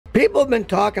People have been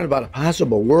talking about a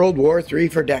possible World War III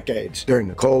for decades. During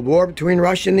the Cold War between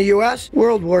Russia and the US,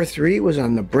 World War III was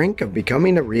on the brink of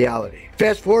becoming a reality.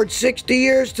 Fast forward 60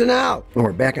 years to now, and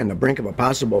we're back on the brink of a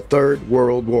possible Third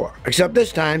World War. Except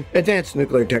this time, advanced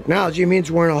nuclear technology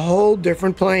means we're in a whole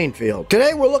different playing field.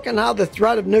 Today, we're looking at how the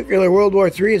threat of nuclear World War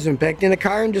III is impacting the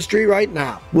car industry right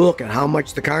now. We'll look at how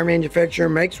much the car manufacturer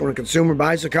makes when a consumer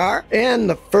buys a car, and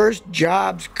the first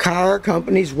jobs car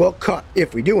companies will cut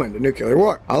if we do end the nuclear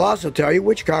war. I'll also tell you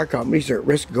which car companies are at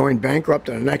risk of going bankrupt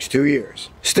in the next 2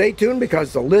 years. Stay tuned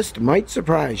because the list might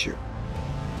surprise you.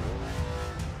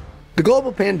 The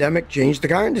global pandemic changed the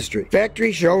car industry.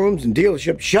 Factories, showrooms, and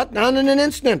dealerships shut down in an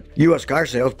instant. U.S. car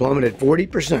sales plummeted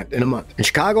 40% in a month. In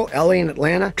Chicago, LA, and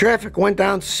Atlanta, traffic went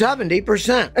down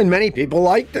 70%, and many people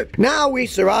liked it. Now we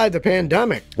survived the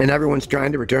pandemic, and everyone's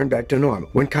trying to return back to normal.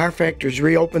 When car factories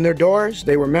reopened their doors,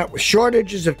 they were met with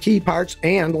shortages of key parts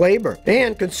and labor,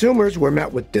 and consumers were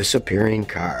met with disappearing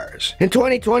cars. In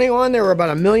 2021, there were about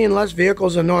 1 million less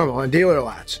vehicles than normal on dealer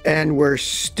lots, and we're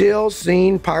still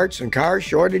seeing parts and car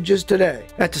shortages today.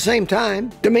 At the same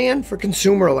time, demand for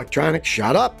consumer electronics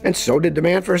shot up, and so did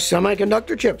demand for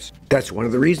semiconductor chips. That's one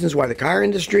of the reasons why the car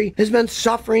industry has been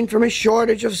suffering from a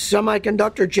shortage of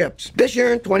semiconductor chips. This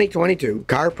year in 2022,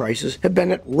 car prices have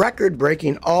been at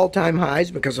record-breaking all-time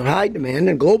highs because of high demand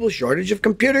and global shortage of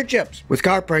computer chips. With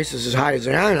car prices as high as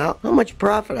they are now, how much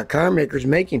profit are car makers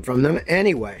making from them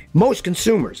anyway? Most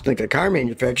consumers think that car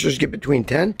manufacturers get between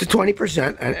 10 to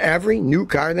 20% on every new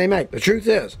car they make. The truth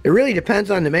is, it really depends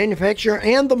on the manufacturer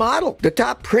and the model. The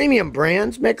top premium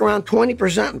brands make around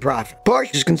 20% in profit.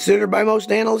 Porsche is considered by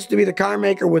most analysts to be the car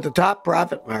maker with the top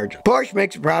profit margin. Porsche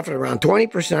makes a profit around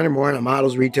 20% or more on a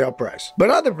model's retail price,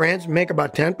 but other brands make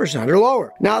about 10% or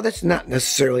lower. Now, that's not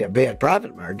necessarily a bad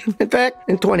profit margin. In fact,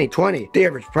 in 2020, the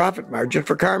average profit margin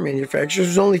for car manufacturers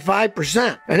was only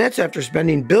 5%, and that's after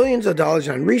spending billions of dollars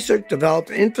on research,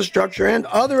 development, infrastructure, and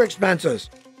other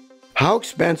expenses. How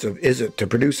expensive is it to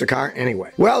produce a car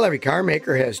anyway? Well, every car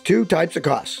maker has two types of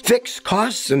costs: fixed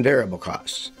costs and variable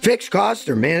costs. Fixed costs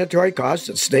are mandatory costs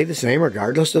that stay the same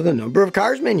regardless of the number of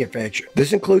cars manufactured.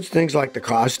 This includes things like the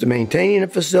cost of maintaining a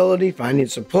facility, finding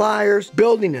suppliers,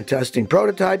 building and testing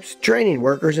prototypes, training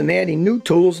workers, and adding new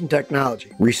tools and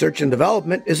technology. Research and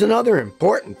development is another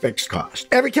important fixed cost.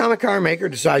 Every time a car maker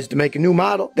decides to make a new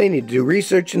model, they need to do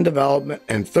research and development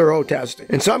and thorough testing.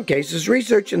 In some cases,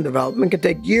 research and development can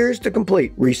take years to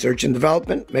complete. Research and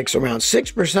development makes around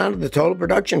 6% of the total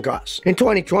production costs. In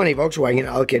 2020, Volkswagen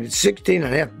allocated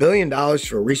 $16.5 billion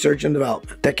for research and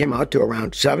development. That came out to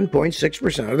around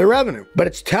 7.6% of their revenue. But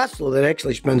it's Tesla that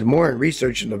actually spends more in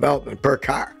research and development per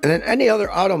car than any other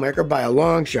automaker by a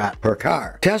long shot per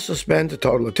car. Tesla spends a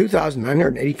total of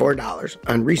 $2,984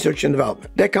 on research and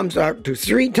development. That comes out to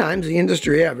 3 times the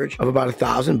industry average of about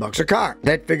 $1,000 a car.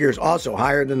 That figure is also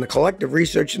higher than the collective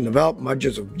research and development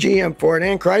budgets of GM, Ford,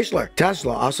 and Chrysler.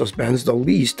 Tesla also spends the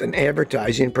least in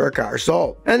advertising per car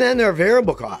sold. And then there are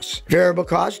variable costs. Variable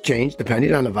costs change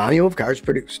depending on the volume of cars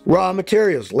produced. Raw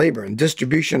materials, labor, and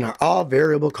distribution are all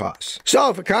variable costs. So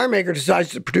if a car maker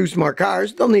decides to produce more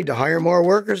cars, they'll need to hire more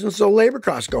workers, and so labor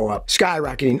costs go up.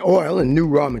 Skyrocketing oil and new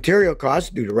raw material costs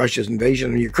due to Russia's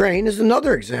invasion of Ukraine is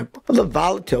another example of the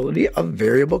volatility of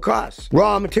variable costs.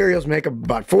 Raw materials make up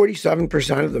about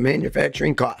 47% of the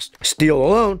manufacturing cost. Steel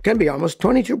alone can be almost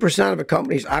 22% of a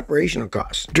company's operational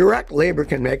costs. Direct labor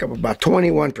can make up about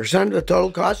 21% of the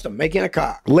total cost of making a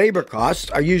car. Labor costs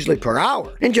are usually per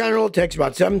hour. In general, it takes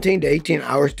about 17 to 18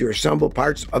 hours to assemble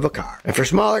parts of a car. And for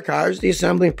smaller cars, the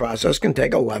assembling process can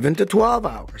take 11 to 12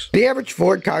 hours. The average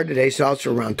Ford car today sells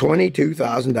for around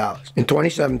 $22,000. In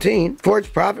 2017, Ford's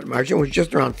profit margin was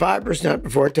just around 5%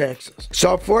 before taxes.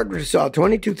 So if Ford were to sell a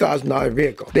 $22,000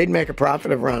 vehicle, they'd make a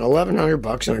profit of around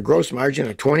 $1,100 and a gross margin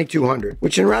of $2,200,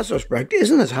 which in retrospect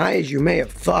isn't as high as you may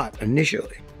have thought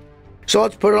initially. So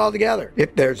let's put it all together.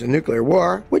 If there's a nuclear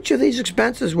war, which of these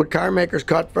expenses would car makers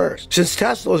cut first? Since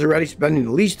Tesla is already spending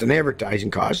the least in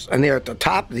advertising costs, and they're at the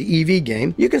top of the EV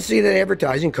game, you can see that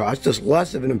advertising cost is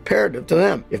less of an imperative to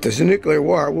them. If there's a nuclear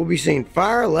war, we'll be seeing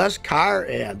far less car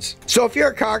ads. So if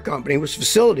you're a car company with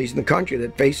facilities in the country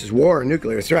that faces war or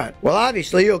nuclear threat, well,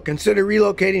 obviously you'll consider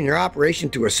relocating your operation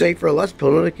to a safer, less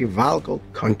politically volatile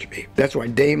country. That's why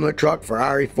Daimler Truck,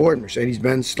 Ferrari, Ford,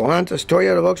 Mercedes-Benz, Stellantis,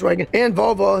 Toyota, Volkswagen, and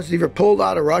Volvo has either pulled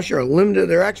out of Russia or limited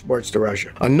their exports to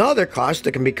Russia. Another cost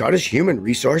that can be cut is human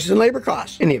resources and labor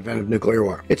costs in the event of nuclear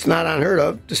war. It's not unheard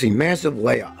of to see massive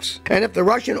layoffs. And if the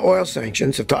Russian oil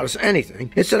sanctions have taught us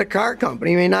anything, it's that a car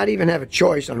company may not even have a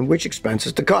choice on which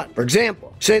expenses to cut. For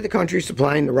example, Say the country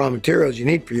supplying the raw materials you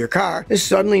need for your car is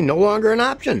suddenly no longer an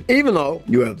option. Even though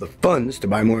you have the funds to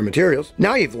buy more materials,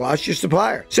 now you've lost your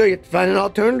supplier, so you have to find an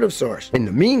alternative source. In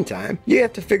the meantime, you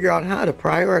have to figure out how to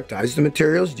prioritize the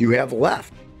materials you have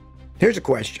left. Here's a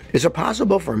question. Is it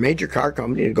possible for a major car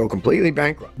company to go completely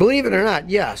bankrupt? Believe it or not,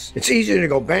 yes. It's easier to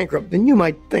go bankrupt than you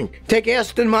might think. Take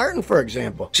Aston Martin, for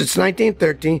example. Since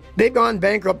 1913, they've gone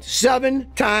bankrupt 7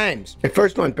 times. It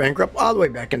first went bankrupt all the way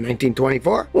back in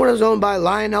 1924 when it was owned by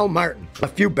Lionel Martin. A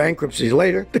few bankruptcies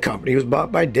later, the company was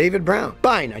bought by David Brown.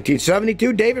 By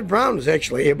 1972, David Brown was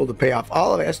actually able to pay off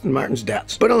all of Aston Martin's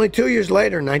debts. But only 2 years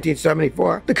later, in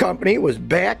 1974, the company was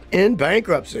back in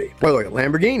bankruptcy. Well, look at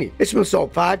Lamborghini. It's been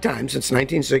sold 5 times since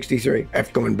 1963.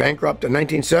 After going bankrupt in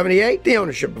 1978, the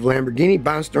ownership of Lamborghini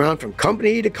bounced around from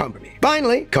company to company.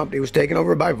 Finally, the company was taken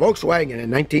over by Volkswagen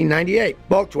in 1998.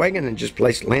 Volkswagen had just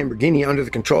placed Lamborghini under the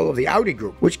control of the Audi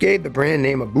Group, which gave the brand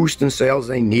name a boost in sales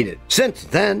they needed. Since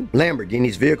then,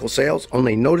 Lamborghini's vehicle sales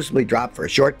only noticeably dropped for a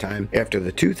short time after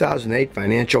the 2008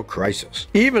 financial crisis.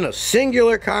 Even a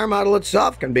singular car model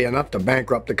itself can be enough to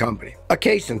bankrupt a company. A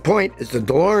case in point is the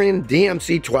DeLorean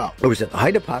DMC-12. It was at the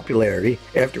height of popularity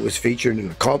after it was featured in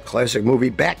the cult classic movie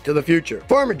Back to the Future.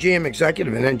 Former GM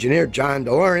executive and engineer John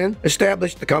DeLorean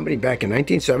established the company back in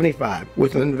 1975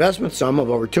 with an investment sum of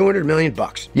over $200 million.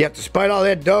 Yet despite all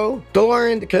that dough,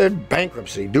 DeLorean declared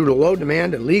bankruptcy due to low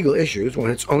demand and legal issues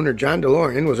when its owner John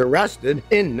DeLorean was arrested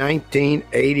in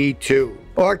 1982.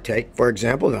 Or take, for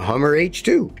example, the Hummer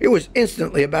H2. It was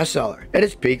instantly a bestseller. At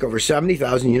its peak, over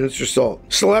 70,000 units were sold.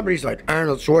 Celebrities like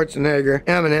Arnold Schwarzenegger,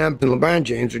 Eminem, and LeBron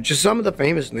James were just some of the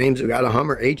famous names who got a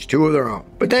Hummer H2 of their own.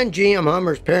 But then GM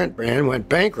Hummer's parent brand went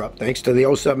bankrupt thanks to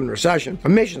the '07 recession,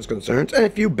 emissions concerns, and a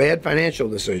few bad financial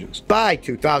decisions. By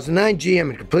 2009, GM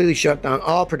had completely shut down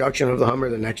all production of the Hummer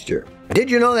the next year. Did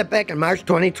you know that back in March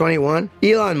 2021,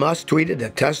 Elon Musk tweeted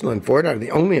that Tesla and Ford are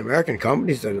the only American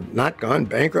companies that have not gone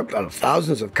bankrupt out of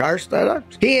thousands of car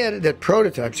startups? He added that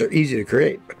prototypes are easy to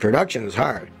create, but production is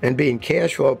hard, and being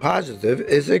cash flow positive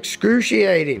is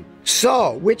excruciating.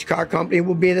 So, which car company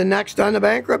will be the next on the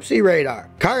bankruptcy radar?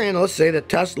 Car analysts say that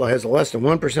Tesla has a less than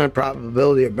 1%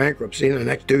 probability of bankruptcy in the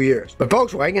next 2 years, but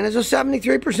Volkswagen has a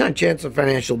 73% chance of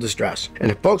financial distress.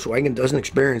 And if Volkswagen doesn't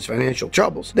experience financial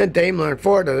troubles, then Daimler and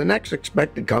Ford are the next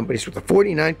expected companies with a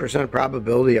 49%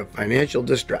 probability of financial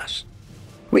distress.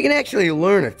 We can actually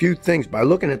learn a few things by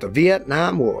looking at the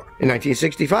Vietnam War. In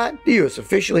 1965, the U.S.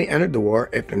 officially entered the war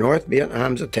after North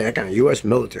Vietnam's attack on a U.S.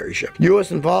 military ship.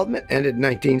 U.S. involvement ended in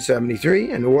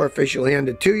 1973, and the war officially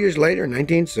ended 2 years later in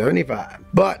 1975.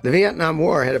 But the Vietnam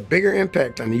War had a bigger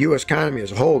impact on the U.S. economy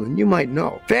as a whole than you might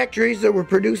know. Factories that were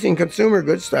producing consumer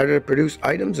goods started to produce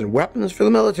items and weapons for the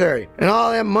military, and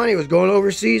all that money was going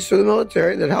overseas for the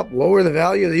military that helped lower the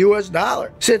value of the U.S.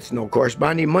 dollar. Since no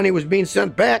corresponding money was being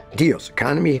sent back, the U.S.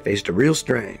 economy faced a real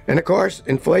strain. And of course,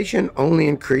 inflation only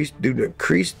increased due to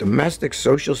increased domestic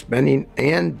social spending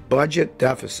and budget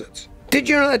deficits. Did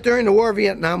you know that during the war,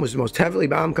 Vietnam was the most heavily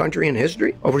bombed country in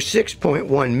history? Over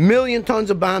 6.1 million tons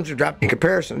of bombs were dropped. In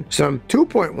comparison, some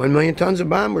 2.1 million tons of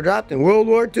bombs were dropped in World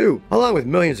War II. Along with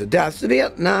millions of deaths, the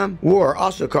Vietnam War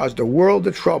also caused a world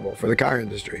of trouble for the car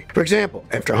industry. For example,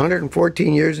 after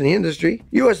 114 years in the industry,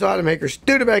 U.S. automaker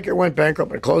Studebaker went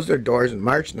bankrupt and closed their doors in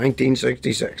March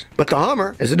 1966. But the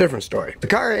Hummer is a different story. The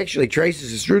car actually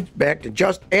traces its roots back to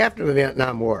just after the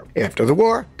Vietnam War. After the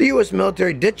war, the U.S.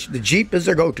 military ditched the Jeep as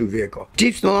their go-to vehicle.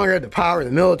 Jeeps no longer had the power the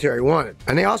military wanted,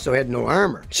 and they also had no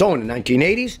armor. So in the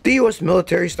 1980s, the U.S.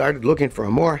 military started looking for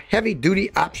a more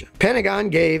heavy-duty option.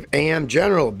 Pentagon gave AM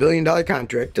General a $1 billion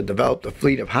contract to develop a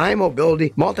fleet of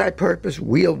high-mobility, multi-purpose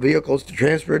wheeled vehicles to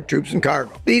transport troops and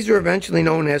cargo. These were eventually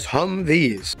known as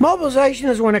Humvees. Mobilization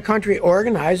is when a country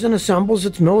organizes and assembles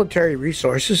its military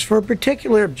resources for a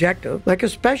particular objective, like a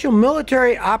special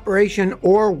military operation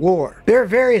or war. There are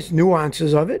various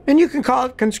nuances of it, and you can call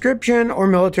it conscription or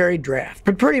military draft.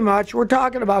 But pretty much, we're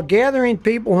talking about gathering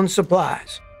people and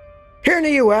supplies. Here in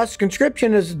the U.S.,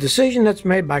 conscription is a decision that's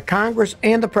made by Congress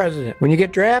and the President. When you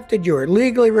get drafted, you are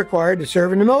legally required to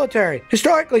serve in the military.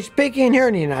 Historically speaking, here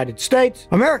in the United States,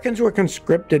 Americans were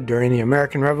conscripted during the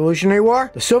American Revolutionary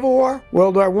War, the Civil War,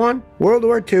 World War I, World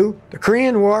War II, the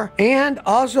Korean War, and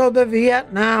also the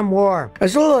Vietnam War.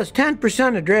 As little as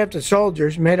 10% of drafted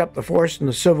soldiers made up the force in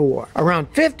the Civil War.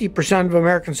 Around 50% of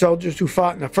American soldiers who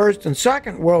fought in the First and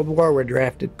Second World War were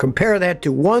drafted. Compare that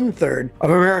to 1/3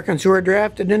 of Americans who were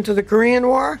drafted into the Korean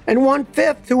War and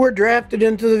 1/5 who were drafted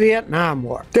into the Vietnam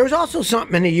War. There was also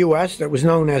something in the U.S. that was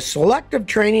known as Selective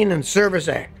Training and Service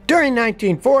Act. During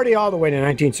 1940 all the way to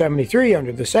 1973,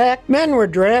 under this act, men were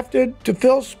drafted to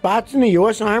fill spots in the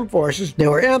U.S. Armed Forces that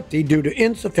were empty due to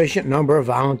insufficient number of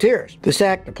volunteers. This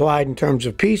act applied in terms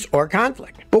of peace or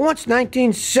conflict. But once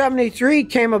 1973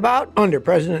 came about, under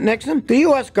President Nixon, the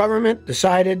U.S. government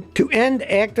decided to end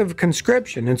active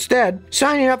conscription. Instead,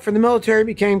 signing up for the military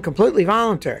became completely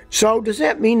voluntary. So, does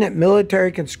that mean that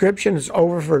military conscription is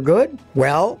over for good?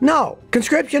 Well, no.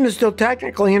 Conscription is still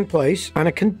technically in place on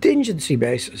a contingency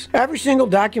basis. Every single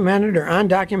documented or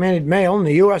undocumented male in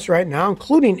the U.S. right now,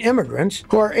 including immigrants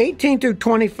who are 18 through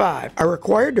 25, are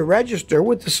required to register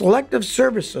with the Selective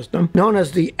Service System known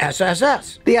as the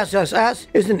SSS. The SSS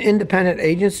is an independent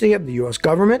agency of the U.S.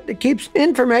 government that keeps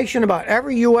information about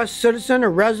every U.S. citizen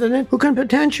or resident who can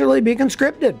potentially be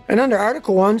conscripted. And under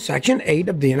Article 1, Section 8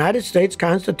 of the United States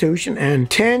Constitution and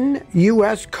 10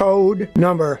 U.S. Code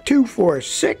number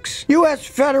 246, U.S.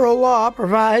 federal law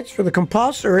provides for the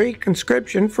compulsory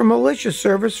conscription for militia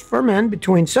service for men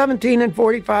between 17 and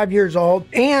 45 years old,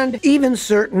 and even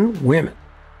certain women.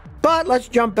 But let's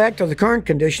jump back to the current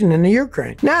condition in the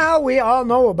Ukraine. Now, we all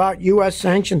know about U.S.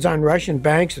 sanctions on Russian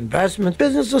banks, investments,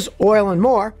 businesses, oil, and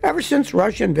more ever since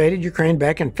Russia invaded Ukraine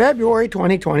back in February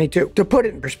 2022. To put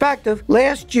it in perspective,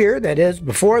 last year, that is,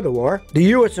 before the war, the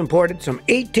U.S. imported some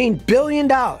 $18 billion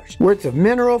worth of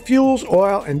mineral fuels,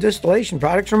 oil, and distillation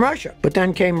products from Russia. But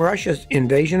then came Russia's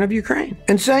invasion of Ukraine,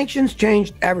 and sanctions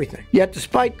changed everything. Yet,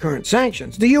 despite current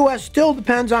sanctions, the U.S. still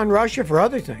depends on Russia for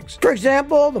other things. For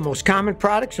example, the most common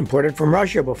products imported from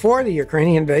Russia before the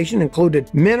Ukrainian invasion included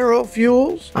mineral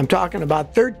fuels. I'm talking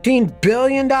about $13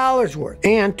 billion worth,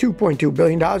 and $2.2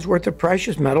 billion worth of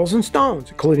precious metals and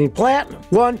stones, including platinum,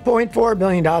 $1.4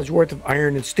 billion worth of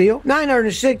iron and steel,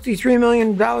 $963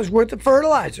 million worth of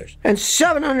fertilizers, and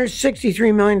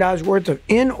 $763 million worth of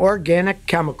inorganic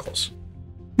chemicals.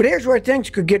 But here's where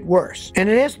things could get worse, and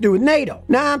it has to do with NATO.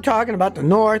 Now I'm talking about the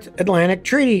North Atlantic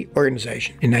Treaty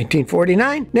Organization. In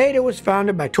 1949, NATO was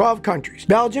founded by 12 countries: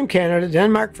 Belgium, Canada,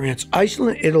 Denmark, France,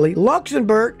 Iceland, Italy,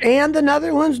 Luxembourg, and the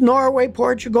Netherlands, Norway,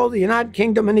 Portugal, the United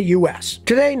Kingdom, and the U.S.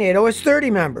 Today, NATO has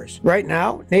 30 members. Right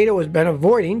now, NATO has been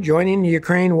avoiding joining the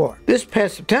Ukraine war. This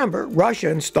past September, Russia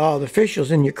installed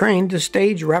officials in Ukraine to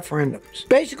stage referendums.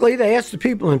 Basically, they asked the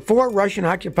people in 4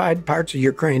 Russian-occupied parts of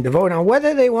Ukraine to vote on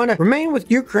whether they want to remain with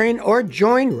Ukraine or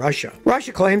join Russia.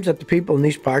 Russia claims that the people in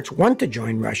these parts want to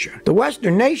join Russia. The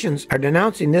Western nations are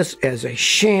denouncing this as a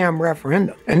sham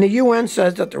referendum, and the UN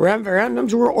says that the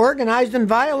referendums were organized in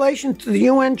violation to the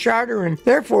UN Charter and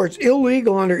therefore it's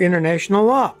illegal under international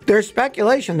law. There's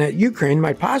speculation that Ukraine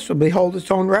might possibly hold its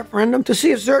own referendum to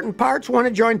see if certain parts want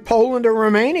to join Poland or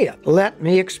Romania. Let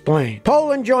me explain.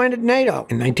 Poland joined NATO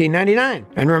in 1999,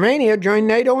 and Romania joined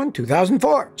NATO in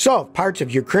 2004. So if parts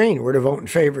of Ukraine were to vote in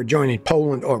favor of joining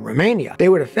Poland or Romania, they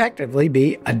would effectively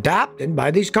be adopted by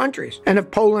these countries. And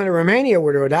if Poland or Romania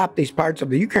were to adopt these parts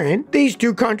of the Ukraine, these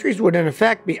two countries would in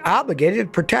effect be obligated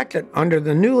to protect it under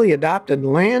the newly adopted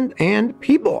land and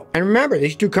people. And remember,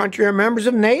 these two countries are members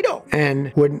of NATO.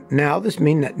 And would now this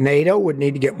mean that NATO would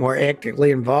need to get more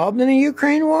actively involved in the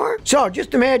Ukraine war? So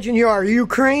just imagine you are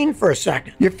Ukraine for a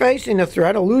second. You're facing the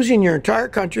threat of losing your entire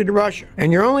country to Russia,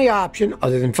 and your only option,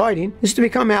 other than fighting, is to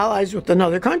become allies with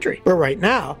another country. But right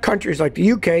now, countries like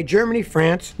the UK, Germany,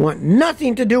 France want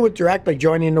nothing to do with directly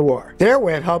joining the war. Their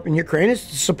way of helping Ukraine is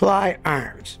to supply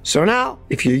arms. So now,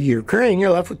 if you're Ukraine,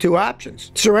 you're left with 2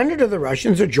 options: surrender to the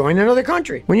Russians or join another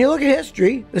country. When you look at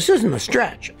history, this isn't a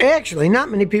stretch. Actually, not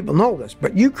many people know this,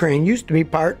 but Ukraine used to be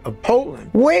part of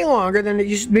Poland way longer than it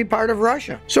used to be part of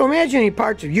Russia. So imagining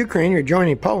parts of Ukraine or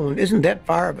joining Poland isn't that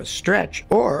far of a stretch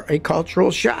or a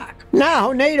cultural shock.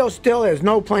 Now, NATO still has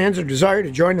no plans or desire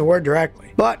to join the war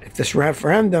directly. But if this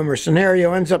referendum or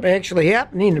scenario ends up actually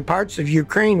happening and parts of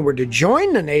Ukraine were to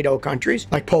join the NATO countries,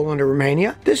 like Poland or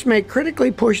Romania, this may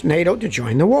critically push NATO to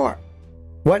join the war.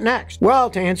 What next? Well,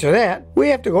 to answer that, we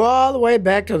have to go all the way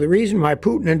back to the reason why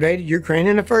Putin invaded Ukraine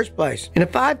in the first place. In a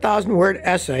 5,000-word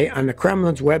essay on the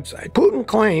Kremlin's website, Putin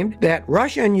claimed that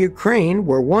Russia and Ukraine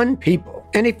were one people.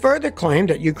 And he further claimed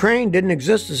that Ukraine didn't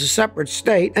exist as a separate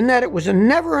state and that it was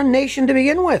never a nation to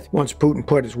begin with. Once Putin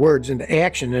put his words into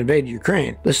action and invaded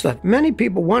Ukraine, this left many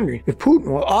people wondering if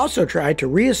Putin will also try to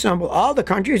reassemble all the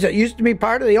countries that used to be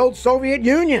part of the old Soviet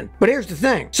Union. But here's the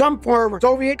thing. Some former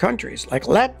Soviet countries, like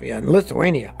Latvia and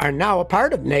Lithuania, are now a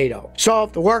part of NATO. So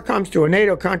if the war comes to a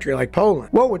NATO country like Poland,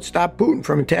 what would stop Putin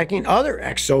from attacking other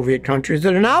ex-Soviet countries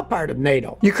that are now part of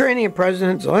NATO? Ukrainian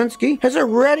President Zelensky has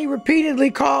already repeatedly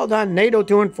called on NATO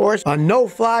NATO to enforce a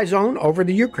no-fly zone over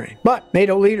the Ukraine. But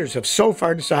NATO leaders have so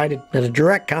far decided that a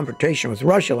direct confrontation with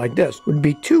Russia like this would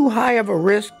be too high of a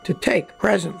risk to take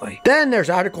presently. Then there's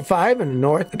Article 5 in the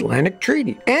North Atlantic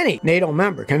Treaty. Any NATO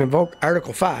member can invoke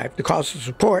Article 5 to call for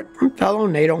support from fellow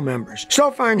NATO members.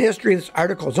 So far in history, this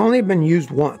article has only been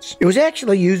used once. It was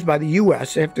actually used by the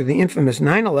U.S. after the infamous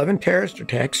 9/11 terrorist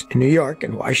attacks in New York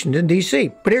and Washington,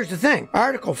 D.C. But here's the thing.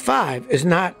 Article 5 is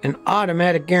not an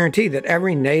automatic guarantee that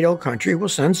every NATO country will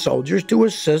send soldiers to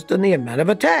assist in the event of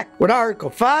attack. What Article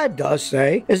 5 does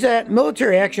say is that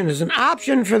military action is an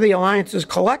option for the alliance's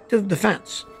collective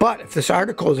defense. But if this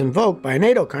article is invoked by a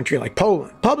NATO country like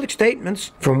Poland, public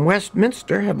statements from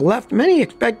Westminster have left many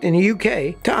expecting the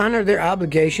UK to honor their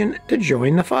obligation to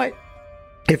join the fight.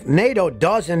 If NATO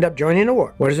does end up joining the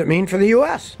war, what does it mean for the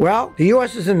U.S.? Well, the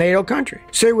U.S. is a NATO country,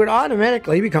 so it would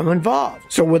automatically become involved.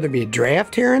 So will there be a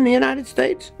draft here in the United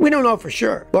States? We don't know for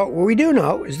sure. But what we do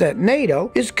know is that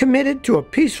NATO is committed to a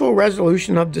peaceful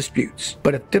resolution of disputes.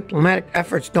 But if diplomatic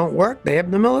efforts don't work, they have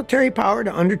the military power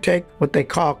to undertake what they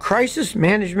call crisis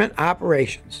management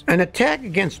operations. An attack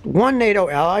against one NATO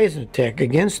ally is an attack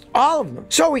against all of them.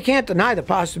 So we can't deny the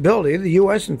possibility of the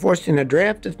U.S. enforcing a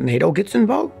draft if NATO gets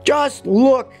invoked. Just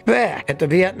look back at the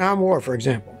Vietnam War, for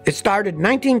example. It started in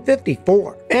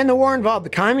 1954, and the war involved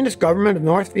the Communist government of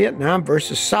North Vietnam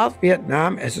versus South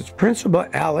Vietnam as its principal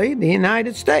ally, the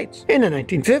United States. In the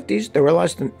 1950s, there were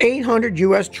less than 800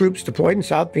 U.S. troops deployed in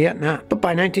South Vietnam, but by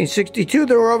 1962,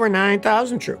 there were over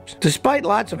 9,000 troops. Despite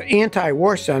lots of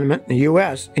anti-war sentiment in the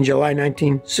U.S., in July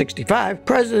 1965,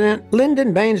 President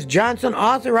Lyndon Baines Johnson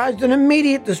authorized an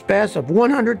immediate dispatch of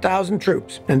 100,000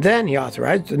 troops, and then he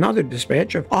authorized another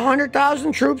dispatch of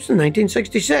 100,000 troops in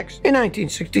 1966. In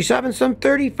 1967, some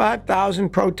 35,000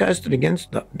 protested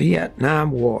against the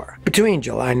Vietnam War. Between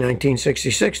July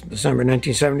 1966 and December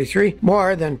 1973,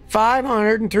 more than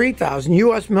 503,000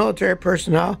 U.S. military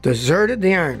personnel deserted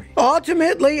the Army.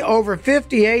 Ultimately, over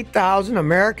 58,000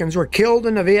 Americans were killed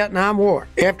in the Vietnam War.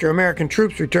 After American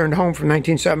troops returned home from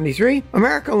 1973,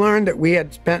 America learned that we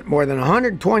had spent more than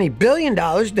 $120 billion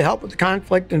to help with the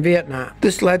conflict in Vietnam.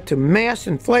 This led to mass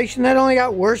inflation that only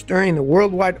got worse during the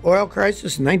worldwide oil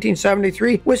crisis in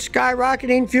 1973, with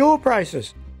skyrocketing fuel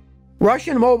prices.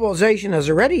 Russian mobilization has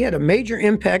already had a major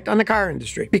impact on the car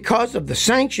industry because of the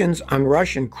sanctions on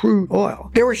Russian crude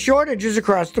oil. There were shortages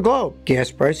across the globe.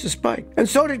 Gas prices spiked, and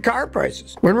so did car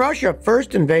prices. When Russia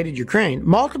first invaded Ukraine,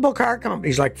 multiple car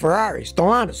companies like Ferrari,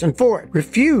 Stellantis, and Ford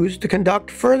refused to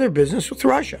conduct further business with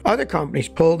Russia. Other companies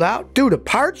pulled out due to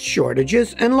parts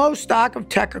shortages and low stock of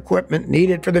tech equipment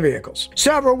needed for the vehicles.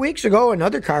 Several weeks ago,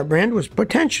 another car brand was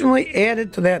potentially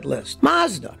added to that list,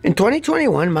 Mazda. In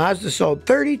 2021, Mazda sold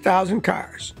 30,000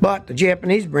 cars, but the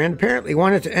Japanese brand apparently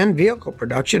wanted to end vehicle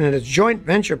production at its joint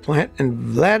venture plant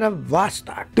in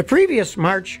Vladivostok. The previous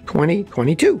March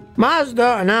 2022,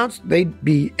 Mazda announced they'd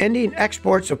be ending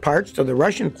exports of parts to the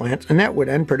Russian plant, and that would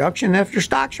end production after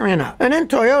stocks ran out. And then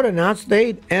Toyota announced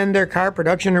they'd end their car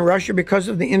production in Russia because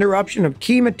of the interruption of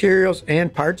key materials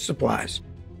and parts supplies.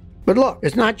 But look,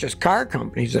 it's not just car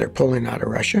companies that are pulling out of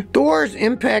Russia. The war is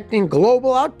impacting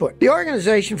global output. The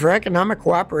Organization for Economic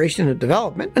Cooperation and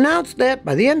Development announced that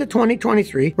by the end of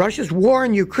 2023, Russia's war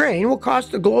in Ukraine will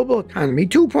cost the global economy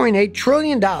 $2.8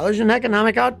 trillion in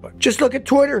economic output. Just look at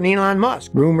Twitter and Elon Musk.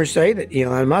 Rumors say that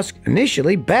Elon Musk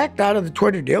initially backed out of the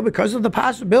Twitter deal because of the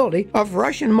possibility of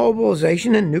Russian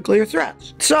mobilization and nuclear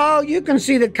threats. So you can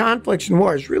see that conflicts and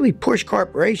wars really push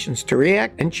corporations to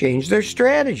react and change their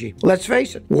strategy. Let's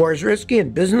face it, war is risky in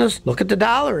business. Look at the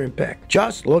dollar impact.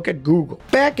 Just look at Google.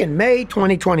 Back in May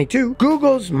 2022,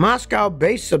 Google's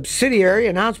Moscow-based subsidiary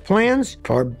announced plans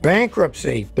for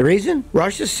bankruptcy. The reason?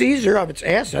 Russia's seizure of its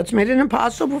assets made it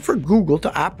impossible for Google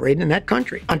to operate in that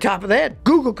country. On top of that,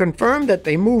 Google confirmed that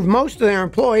they moved most of their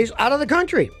employees out of the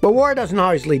country. But war doesn't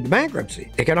always lead to bankruptcy.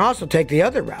 It can also take the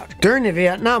other route. During the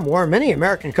Vietnam War, many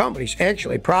American companies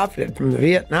actually profited from the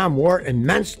Vietnam War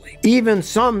immensely, even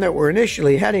some that were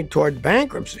initially heading toward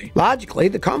bankruptcy. Logically,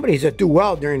 the companies that do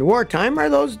well during wartime are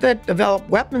those that develop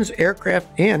weapons, aircraft,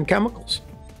 and chemicals.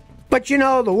 But you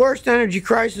know, the worst energy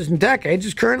crisis in decades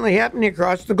is currently happening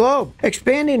across the globe.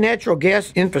 Expanding natural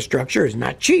gas infrastructure is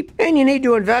not cheap, and you need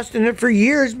to invest in it for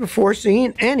years before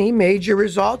seeing any major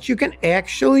results you can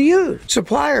actually use.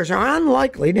 Suppliers are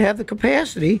unlikely to have the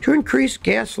capacity to increase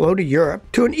gas flow to Europe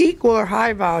to an equal or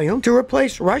high volume to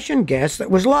replace Russian gas that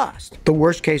was lost. The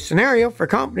worst case scenario for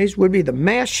companies would be the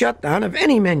mass shutdown of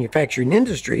any manufacturing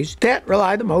industries that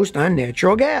rely the most on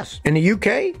natural gas. In the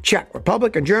UK, Czech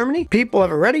Republic, and Germany, people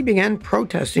have already begun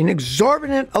protesting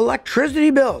exorbitant electricity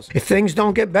bills. If things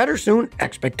don't get better soon,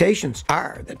 expectations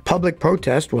are that public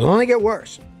protest will only get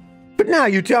worse. But now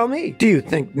you tell me, do you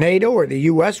think NATO or the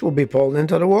US will be pulled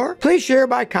into the war? Please share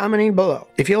by commenting below.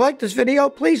 If you like this video,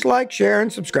 please like, share,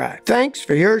 and subscribe. Thanks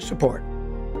for your support.